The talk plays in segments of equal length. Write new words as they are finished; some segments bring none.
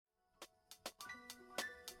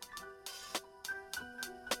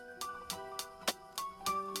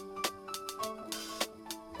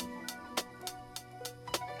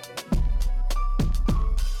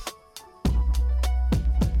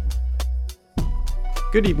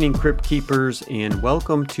Good evening, Crypt Keepers, and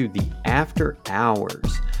welcome to the After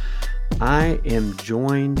Hours. I am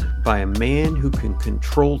joined by a man who can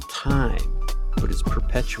control time, but is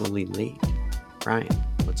perpetually late. Ryan,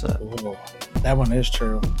 what's up? Ooh, that one is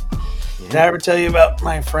true. Yeah. Did I ever tell you about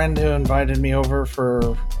my friend who invited me over for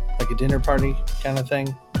like a dinner party kind of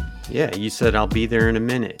thing? Yeah, you said I'll be there in a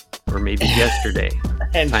minute, or maybe yesterday.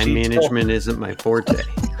 And Time management isn't my forte.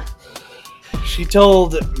 She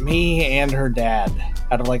told me and her dad,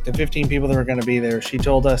 out of like the 15 people that were going to be there, she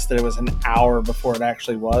told us that it was an hour before it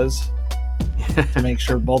actually was to make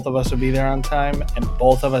sure both of us would be there on time. And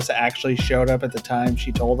both of us actually showed up at the time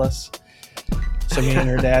she told us. So me and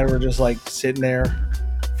her dad were just like sitting there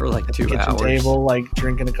for like at 2 the kitchen hours. table, like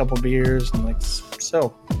drinking a couple beers and like,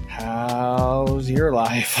 so how's your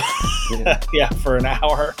life? Yeah, for an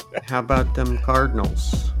hour. How about them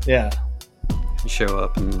Cardinals? Yeah. You show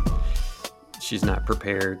up and she's not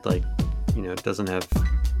prepared, like, doesn't have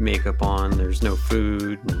makeup on, there's no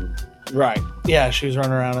food. And Right. Yeah, she was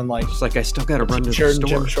running around and like, it's like, I still got to run to the shirt and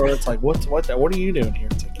store. gym shorts. Like, what are you doing here?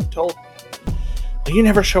 It's like, you told me. Well, you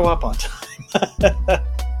never show up on time.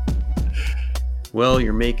 Well,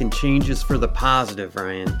 you're making changes for the positive,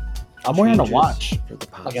 Ryan. I'm wearing a Changes watch, for the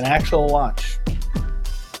like positive. an actual watch.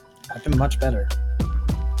 I've been much better.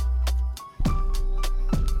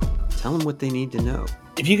 Tell them what they need to know.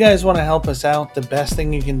 If you guys want to help us out, the best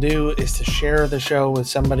thing you can do is to share the show with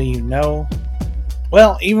somebody you know.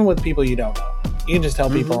 Well, even with people you don't know. You can just tell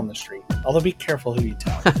people on the street. Although be careful who you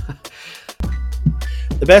tell.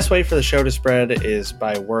 The best way for the show to spread is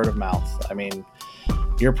by word of mouth. I mean,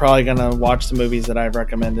 you're probably going to watch the movies that I've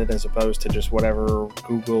recommended as opposed to just whatever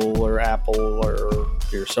Google or Apple or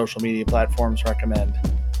your social media platforms recommend.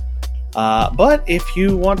 But if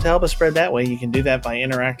you want to help us spread that way, you can do that by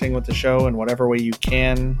interacting with the show in whatever way you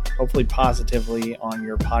can, hopefully positively on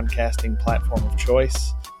your podcasting platform of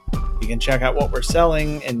choice. You can check out what we're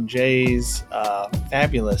selling in Jay's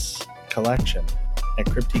fabulous collection at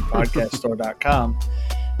crypticpodcaststore.com.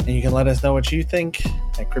 And you can let us know what you think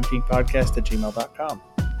at crypticpodcast@gmail.com.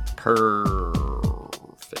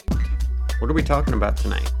 Perfect. What are we talking about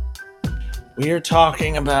tonight? We are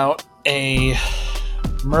talking about a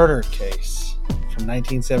murder case from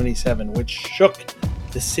 1977, which shook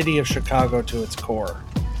the city of Chicago to its core.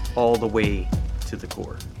 All the way to the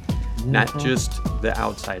core. Not just the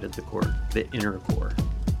outside of the core, the inner core,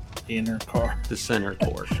 The inner core. the center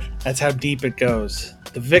core. That's how deep it goes.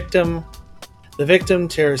 The victim,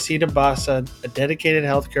 Teresita Basa, a dedicated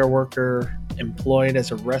healthcare worker employed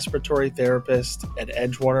as a respiratory therapist at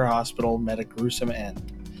Edgewater Hospital, met a gruesome end.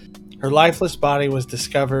 Her lifeless body was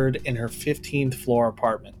discovered in her 15th floor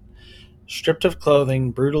apartment, stripped of clothing,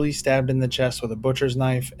 brutally stabbed in the chest with a butcher's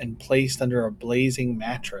knife, and placed under a blazing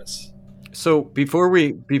mattress. So before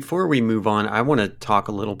we move on, I want to talk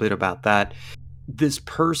a little bit about that. This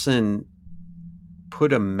person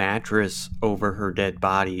put a mattress over her dead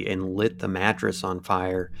body and lit the mattress on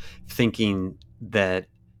fire, thinking that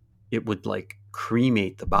it would like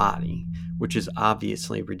cremate the body, which is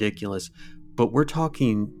obviously ridiculous. But we're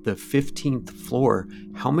talking the 15th floor.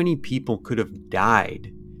 How many people could have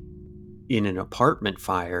died in an apartment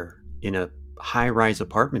fire in a high-rise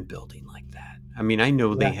apartment building like that? I mean, I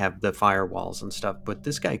know they have the firewalls and stuff, but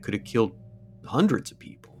this guy could have killed hundreds of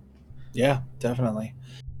people. Yeah, definitely.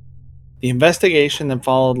 The investigation that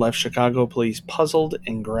followed left Chicago police puzzled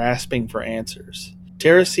and grasping for answers.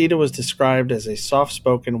 Teresita was described as a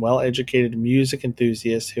soft-spoken, well-educated music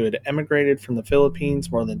enthusiast who had emigrated from the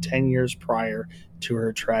Philippines more than 10 years prior to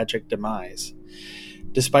her tragic demise.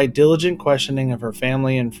 Despite diligent questioning of her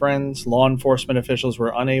family and friends, law enforcement officials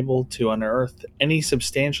were unable to unearth any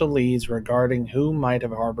substantial leads regarding who might have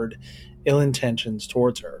harbored ill intentions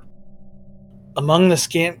towards her. Among the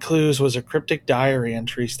scant clues was a cryptic diary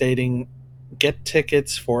entry stating, "Get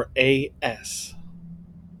tickets for AS."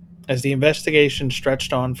 As the investigation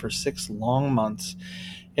stretched on for 6 long months,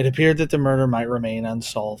 it appeared that the murder might remain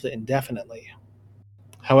unsolved indefinitely.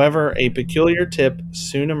 However, a peculiar tip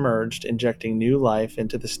soon emerged, injecting new life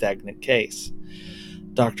into the stagnant case.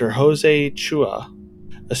 Dr. Jose Chua,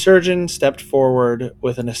 a surgeon, stepped forward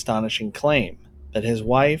with an astonishing claim that his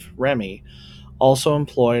wife, Remy, also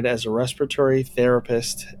employed as a respiratory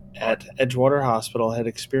therapist at Edgewater Hospital, had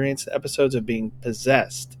experienced episodes of being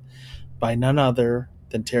possessed by none other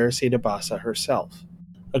than Teresita Basa herself.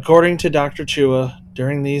 According to Dr. Chua,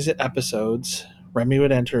 during these episodes, Remy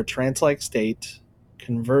would enter a trance-like state,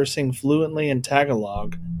 conversing fluently in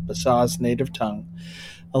Tagalog, Basa's native tongue,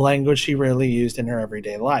 a language she rarely used in her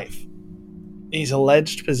everyday life. These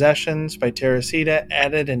alleged possessions by Teresita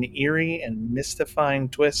added an eerie and mystifying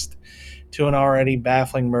twist to an already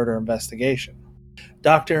baffling murder investigation.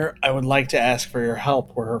 Doctor, I would like to ask for your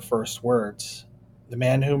help, were her first words. The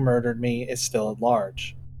man who murdered me is still at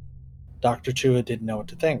large. Dr. Chua didn't know what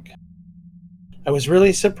to think. I was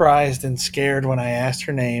really surprised and scared when I asked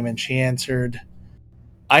her name, and she answered,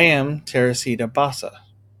 I am Teresita Basa,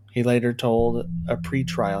 he later told a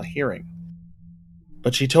pre-trial hearing.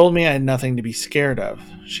 But she told me I had nothing to be scared of.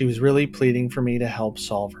 She was really pleading for me to help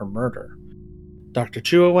solve her murder. Dr.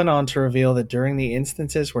 Chua went on to reveal that during the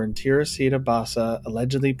instances where Teresita Basa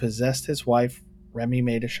allegedly possessed his wife, Remy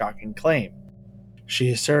made a shocking claim. She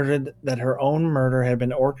asserted that her own murder had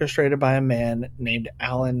been orchestrated by a man named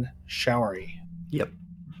Alan Showery. Yep.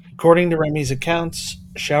 According to Remy's accounts,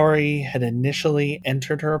 Showery had initially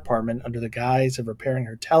entered her apartment under the guise of repairing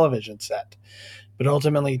her television set, but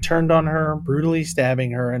ultimately turned on her, brutally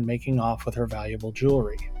stabbing her and making off with her valuable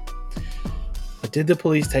jewelry. But did the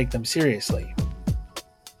police take them seriously?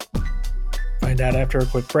 Find out after a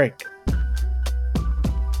quick break.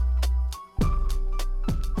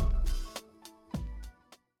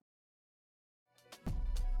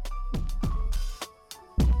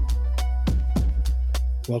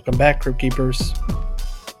 Welcome back, Crypt Keepers.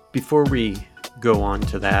 Before we go on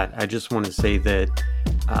to that, I just want to say that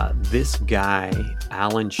this guy,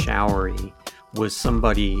 Alan Showery, was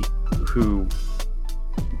somebody who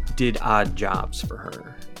did odd jobs for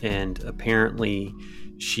her. And apparently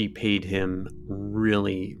she paid him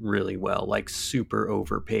really, really well, like super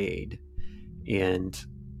overpaid. And,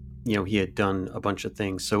 you know, he had done a bunch of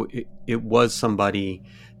things. So it was somebody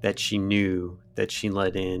that she knew that she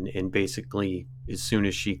let in, and basically as soon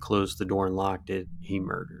as she closed the door and locked it, he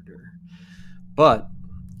murdered her. But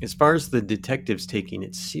as far as the detectives taking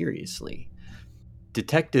it seriously,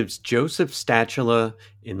 detectives Joseph Statula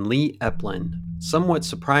and Lee Eplin, somewhat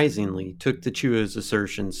surprisingly, took the Chua's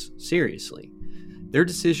assertions seriously. Their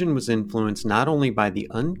decision was influenced not only by the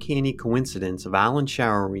uncanny coincidence of Alan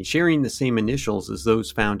Showery sharing the same initials as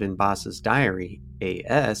those found in Basa's diary,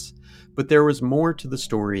 AS, but there was more to the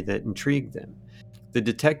story that intrigued them. The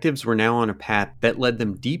detectives were now on a path that led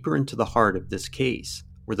them deeper into the heart of this case,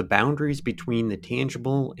 where the boundaries between the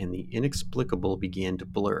tangible and the inexplicable began to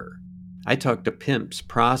blur. I talked to pimps,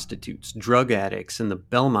 prostitutes, drug addicts in the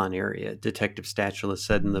Belmont area, Detective Statula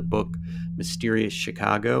said in the book Mysterious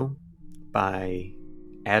Chicago by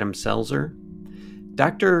Adam Selzer.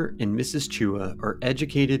 Dr. and Mrs. Chua are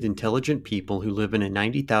educated, intelligent people who live in a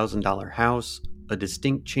 $90,000 house, a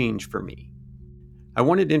distinct change for me. I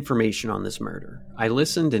wanted information on this murder. I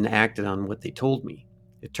listened and acted on what they told me.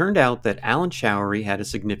 It turned out that Alan Showery had a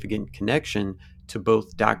significant connection to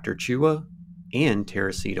both Dr. Chua and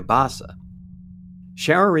Teresita Basa.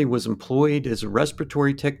 Showery was employed as a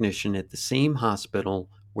respiratory technician at the same hospital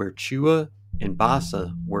where Chua and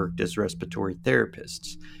Basa worked as respiratory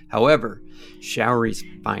therapists. However, Showery's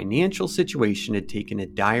financial situation had taken a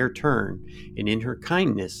dire turn, and in her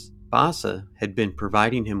kindness, Basa had been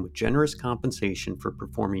providing him with generous compensation for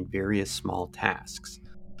performing various small tasks.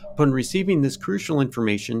 Upon receiving this crucial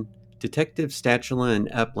information, Detective Statula and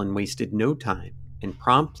Eplin wasted no time and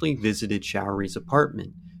promptly visited Showery's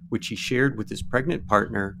apartment, which he shared with his pregnant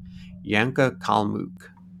partner, Yanka Kalmuk.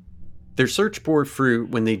 Their search bore fruit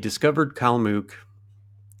when they discovered Kalmuk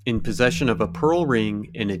in possession of a pearl ring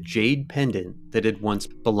and a jade pendant that had once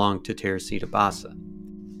belonged to Teresita Basa.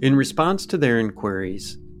 In response to their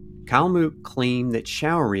inquiries, Kalmuk claimed that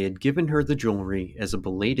Showery had given her the jewelry as a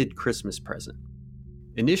belated Christmas present.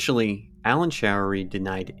 Initially, Alan Showery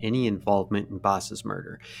denied any involvement in Basa's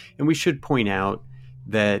murder, and we should point out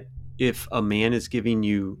that if a man is giving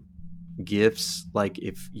you gifts, like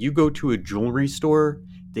if you go to a jewelry store,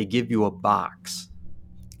 they give you a box.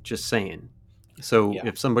 Just saying. So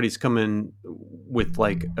if somebody's coming with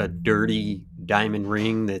like a dirty diamond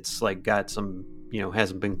ring that's like got some,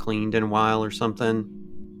 hasn't been cleaned in a while or something,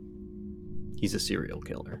 he's a serial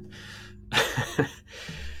killer.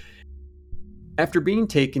 After being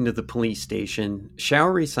taken to the police station,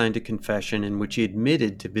 Showery signed a confession in which he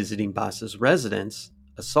admitted to visiting Basa's residence,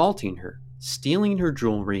 assaulting her, stealing her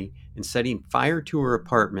jewelry, and setting fire to her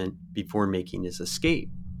apartment before making his escape.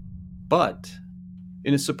 But,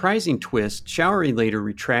 in a surprising twist, Showery later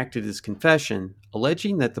retracted his confession,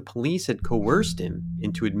 alleging that the police had coerced him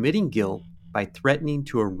into admitting guilt by threatening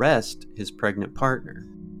to arrest his pregnant partner.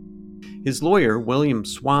 His lawyer, William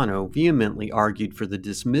Swano, vehemently argued for the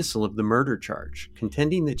dismissal of the murder charge,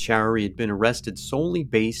 contending that Showery had been arrested solely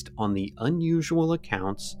based on the unusual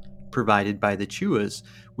accounts provided by the Chuas,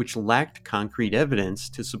 which lacked concrete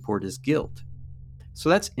evidence to support his guilt. So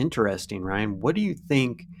that's interesting, Ryan. What do you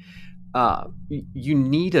think? You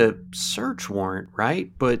need a search warrant,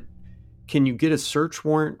 right? But can you get a search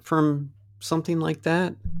warrant from something like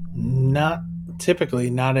that? Not Typically,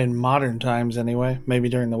 not in modern times anyway. Maybe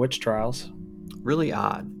during the witch trials. Really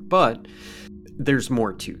odd. But there's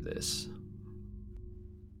more to this.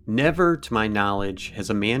 Never, to my knowledge, has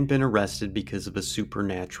a man been arrested because of a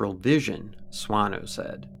supernatural vision, Swano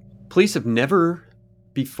said. Police have never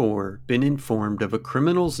before been informed of a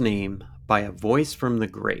criminal's name by a voice from the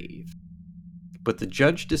grave. But the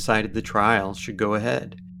judge decided the trial should go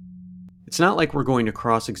ahead. It's not like we're going to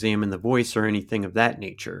cross-examine the voice or anything of that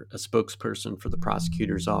nature, a spokesperson for the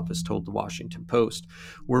prosecutor's office told the Washington Post.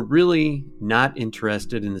 We're really not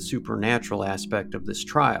interested in the supernatural aspect of this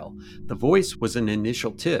trial. The voice was an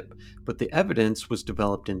initial tip, but the evidence was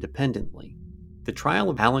developed independently. The trial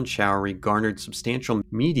of Alan Showery garnered substantial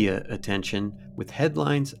media attention, with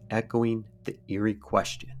headlines echoing the eerie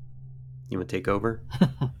question. You want to take over?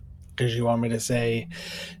 Because you want me to say,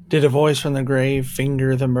 did a voice from the grave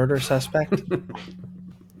finger the murder suspect?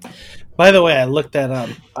 By the way, I looked that up.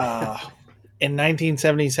 In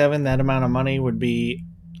 1977, that amount of money would be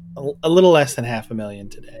a little less than $500,000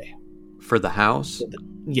 today. For the house?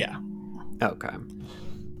 Yeah. Okay.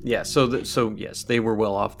 Yeah, so yes, they were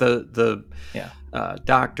well off. The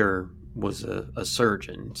doctor was a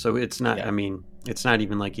surgeon, so it's not, I mean, it's not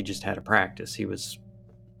even like he just had a practice. He was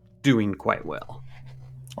doing quite well.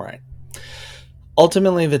 Right.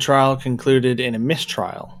 Ultimately, the trial concluded in a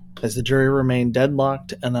mistrial, as the jury remained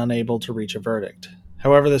deadlocked and unable to reach a verdict.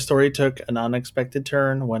 However, the story took an unexpected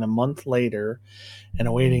turn when a month later, and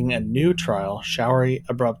awaiting a new trial, Showery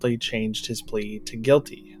abruptly changed his plea to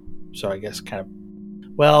guilty. So I guess kind of,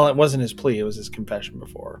 well, it wasn't his plea, it was his confession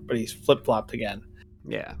before, but he's flip-flopped again.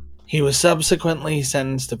 Yeah. He was subsequently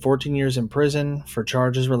sentenced to 14 years in prison for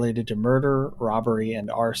charges related to murder, robbery,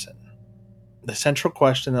 and arson. The central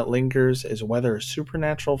question that lingers is whether a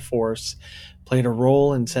supernatural force played a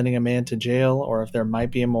role in sending a man to jail, or if there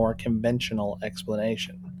might be a more conventional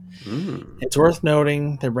explanation. It's worth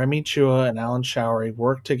noting that Remy Chua and Alan Showery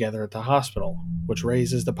worked together at the hospital, which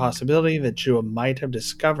raises the possibility that Chua might have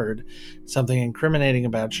discovered something incriminating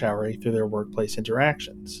about Showery through their workplace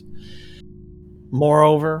interactions.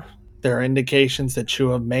 Moreover, there are indications that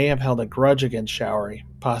Chua may have held a grudge against Showery,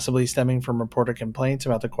 possibly stemming from reported complaints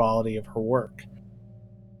about the quality of her work.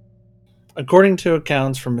 According to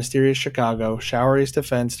accounts from Mysterious Chicago, Showery's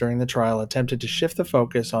defense during the trial attempted to shift the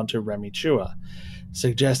focus onto Remy Chua,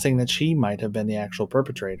 suggesting that she might have been the actual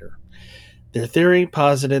perpetrator. Their theory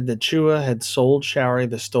posited that Chua had sold Showery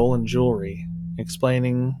the stolen jewelry,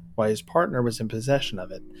 explaining why his partner was in possession of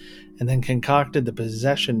it, and then concocted the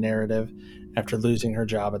possession narrative after losing her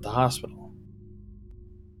job at the hospital.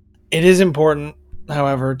 It is important,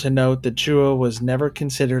 however, to note that Chua was never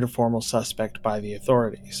considered a formal suspect by the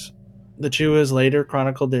authorities. The Chuas later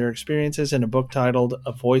chronicled their experiences in a book titled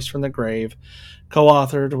A Voice from the Grave,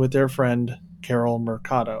 co-authored with their friend Carol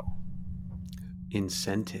Mercado.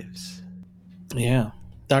 Incentives. Yeah.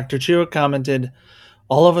 Dr. Chua commented,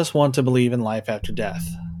 "All of us want to believe in life after death,"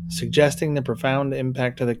 suggesting the profound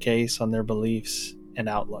impact of the case on their beliefs and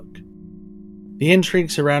outlook. The intrigue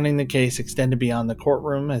surrounding the case extended beyond the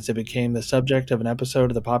courtroom as it became the subject of an episode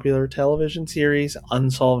of the popular television series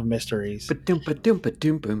Unsolved Mysteries. It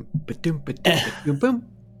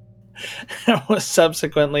was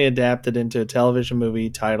subsequently adapted into a television movie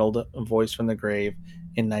titled Voice from the Grave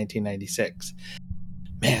in 1996.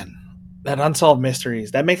 Man, that Unsolved Mysteries,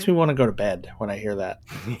 that makes me want to go to bed when I hear that.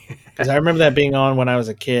 Because I remember that being on when I was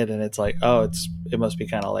a kid, and it's like, oh, it must be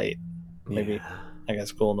kind of late. Maybe I got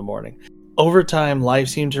school in the morning. Over time, life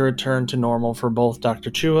seemed to return to normal for both Dr.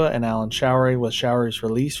 Chua and Alan Showery, with Showery's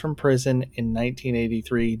release from prison in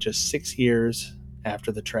 1983, just 6 years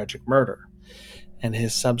after the tragic murder, and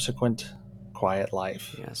his subsequent quiet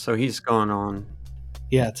life. Yeah, so he's gone on.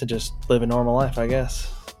 Yeah, to just live a normal life, I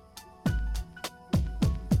guess.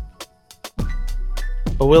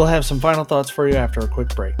 But we'll have some final thoughts for you after a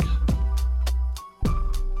quick break.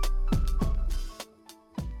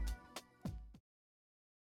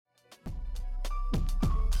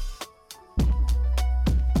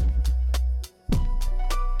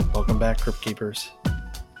 Welcome back, Crypt Keepers.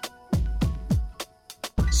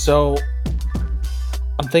 So,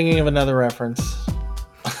 I'm thinking of another reference.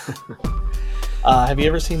 Have you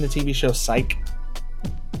ever seen the TV show Psych?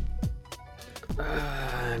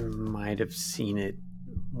 I might have seen it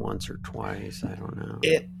once or twice. I don't know.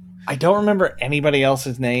 I don't remember anybody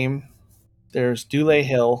else's name. There's Dule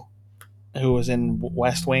Hill, who was in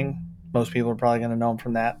West Wing. Most people are probably going to know him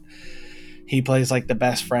from that. He plays like the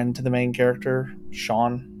best friend to the main character,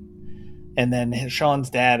 Sean. And then Sean's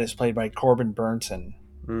dad is played by Corbin Burnson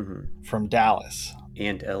from Dallas.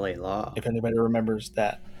 And LA Law. If anybody remembers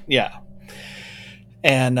that. Yeah.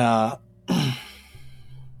 And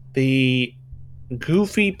the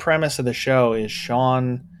goofy premise of the show is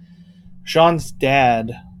Sean's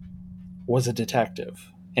dad was a detective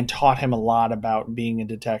and taught him a lot about being a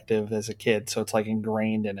detective as a kid, so it's like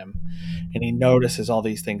ingrained in him, and he notices all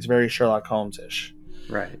these things, very Sherlock Holmes-ish.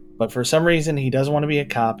 Right. But for some reason he doesn't want to be a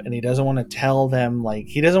cop, and he doesn't want to tell them, like,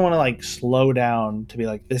 he doesn't want to like slow down to be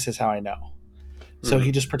like, this is how I know. So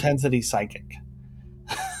he just pretends that he's psychic.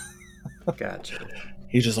 Gotcha.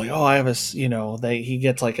 He's just like, oh, I have he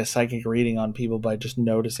gets like a psychic reading on people by just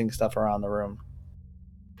noticing stuff around the room.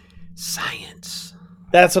 Science.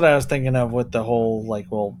 That's what I was thinking of with the whole,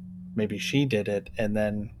 like, well, maybe she did it and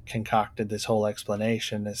then concocted this whole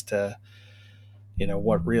explanation as to,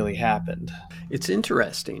 what really happened. It's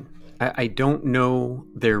interesting. I don't know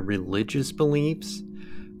their religious beliefs.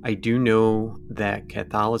 I do know that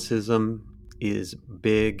Catholicism is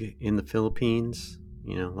big in the Philippines,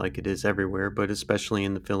 like it is everywhere, but especially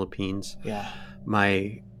in the Philippines. Yeah.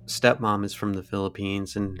 My stepmom is from the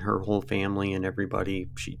Philippines, and her whole family and everybody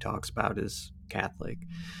she talks about is Catholic.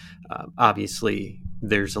 Obviously,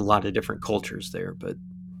 there's a lot of different cultures there, but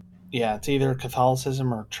yeah, it's either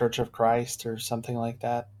Catholicism or Church of Christ or something like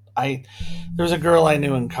that. There was a girl I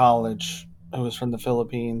knew in college who was from the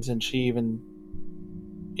Philippines, and she even,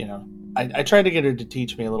 I tried to get her to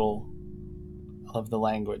teach me a little of the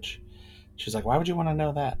language. She's like, why would you want to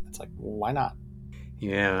know that? It's like, well, why not?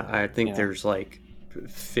 Yeah, I think there's like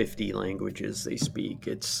 50 languages they speak.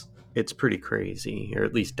 It's pretty crazy, or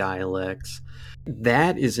at least dialects.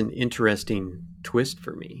 That is an interesting twist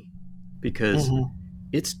for me, because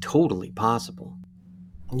it's totally possible.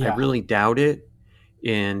 Yeah. I really doubt it,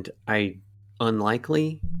 and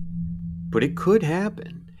unlikely, but it could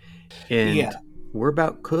happen. And we're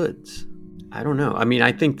about coulds. I don't know. I mean,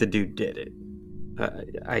 I think the dude did it.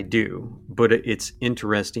 I do, but it's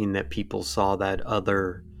interesting that people saw that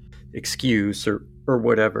other excuse or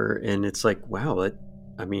whatever, and it's like, wow,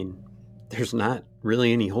 there's not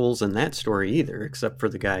really any holes in that story either, except for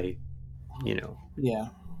the guy,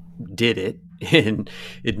 did it and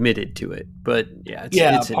admitted to it. But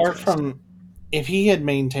it's apart from, if he had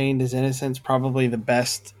maintained his innocence, probably the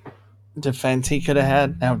best defense he could have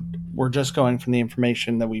had. Now, we're just going from the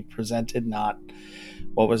information that we presented, not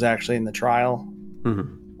what was actually in the trial.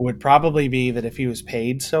 Would probably be that if he was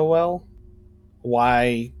paid so well,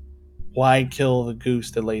 why kill the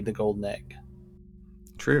goose that laid the golden egg?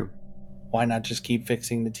 True. Why not just keep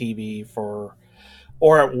fixing the TV or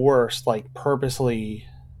at worst, like, purposely,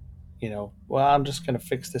 well, I'm just going to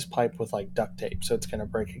fix this pipe with like duct tape, so it's going to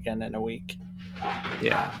break again in a week.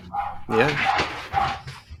 Yeah.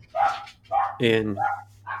 And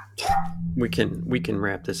we can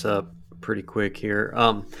wrap this up pretty quick here.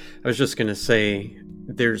 I was just going to say,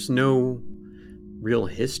 there's no real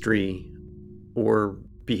history or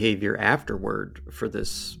behavior afterward for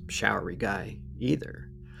this showery guy either.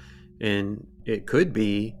 And it could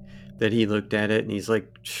be that he looked at it and he's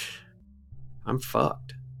like, I'm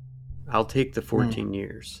fucked. I'll take the 14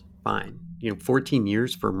 years. Fine. 14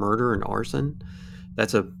 years for murder and arson.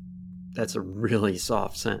 That's a really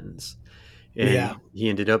soft sentence. And he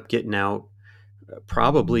ended up getting out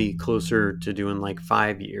probably closer to doing like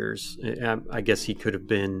 5 years. I guess he could have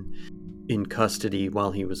been in custody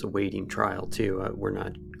while he was awaiting trial too. We're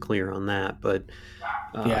not clear on that, but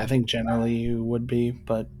I think generally you would be,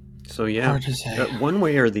 but so hard to say. One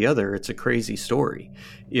way or the other, it's a crazy story.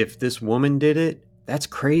 If this woman did it, that's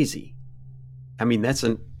crazy. I mean, that's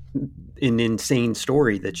an insane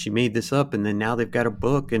story that she made this up, and then now they've got a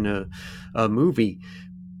book and a movie.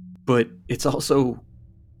 But it's also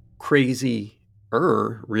crazy,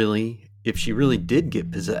 really, if she really did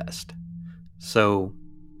get possessed. So,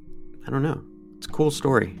 I don't know. It's a cool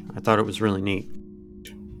story. I thought it was really neat.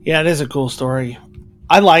 Yeah, it is a cool story.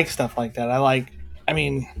 I like stuff like that.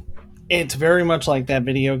 It's very much like that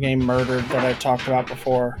video game Murdered that I've talked about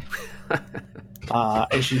before.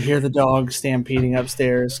 As you hear the dog stampeding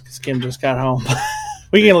upstairs because Kim just got home.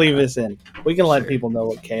 We can leave this in. We can let people know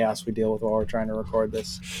what chaos we deal with while we're trying to record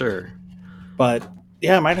this. Sure. But,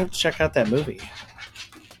 yeah, I might have to check out that movie.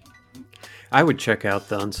 I would check out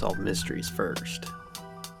the Unsolved Mysteries first.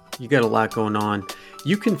 You got a lot going on.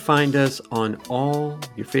 You can find us on all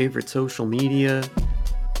your favorite social media,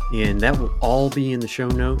 and that will all be in the show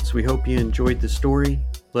notes. We hope you enjoyed the story.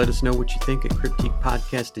 Let us know what you think at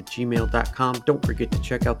cryptiquepodcast@gmail.com. Don't forget to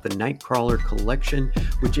check out the Nightcrawler collection,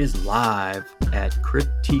 which is live at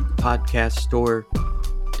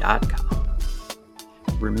cryptiquepodcaststore.com.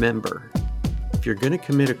 Remember, if you're going to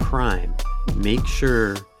commit a crime, make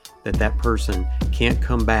sure that person can't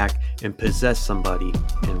come back and possess somebody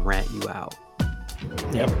and rat you out.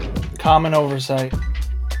 Yep. Common oversight.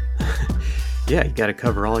 Yeah, you got to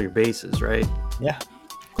cover all your bases, right? Yeah.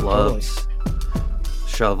 Gloves,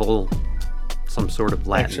 shovel, some sort of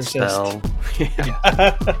Latin Exorcist. spell.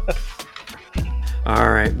 Yeah. All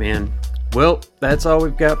right, man. Well, that's all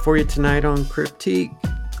we've got for you tonight on Cryptique.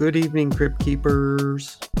 Good evening, Crypt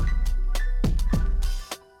Keepers.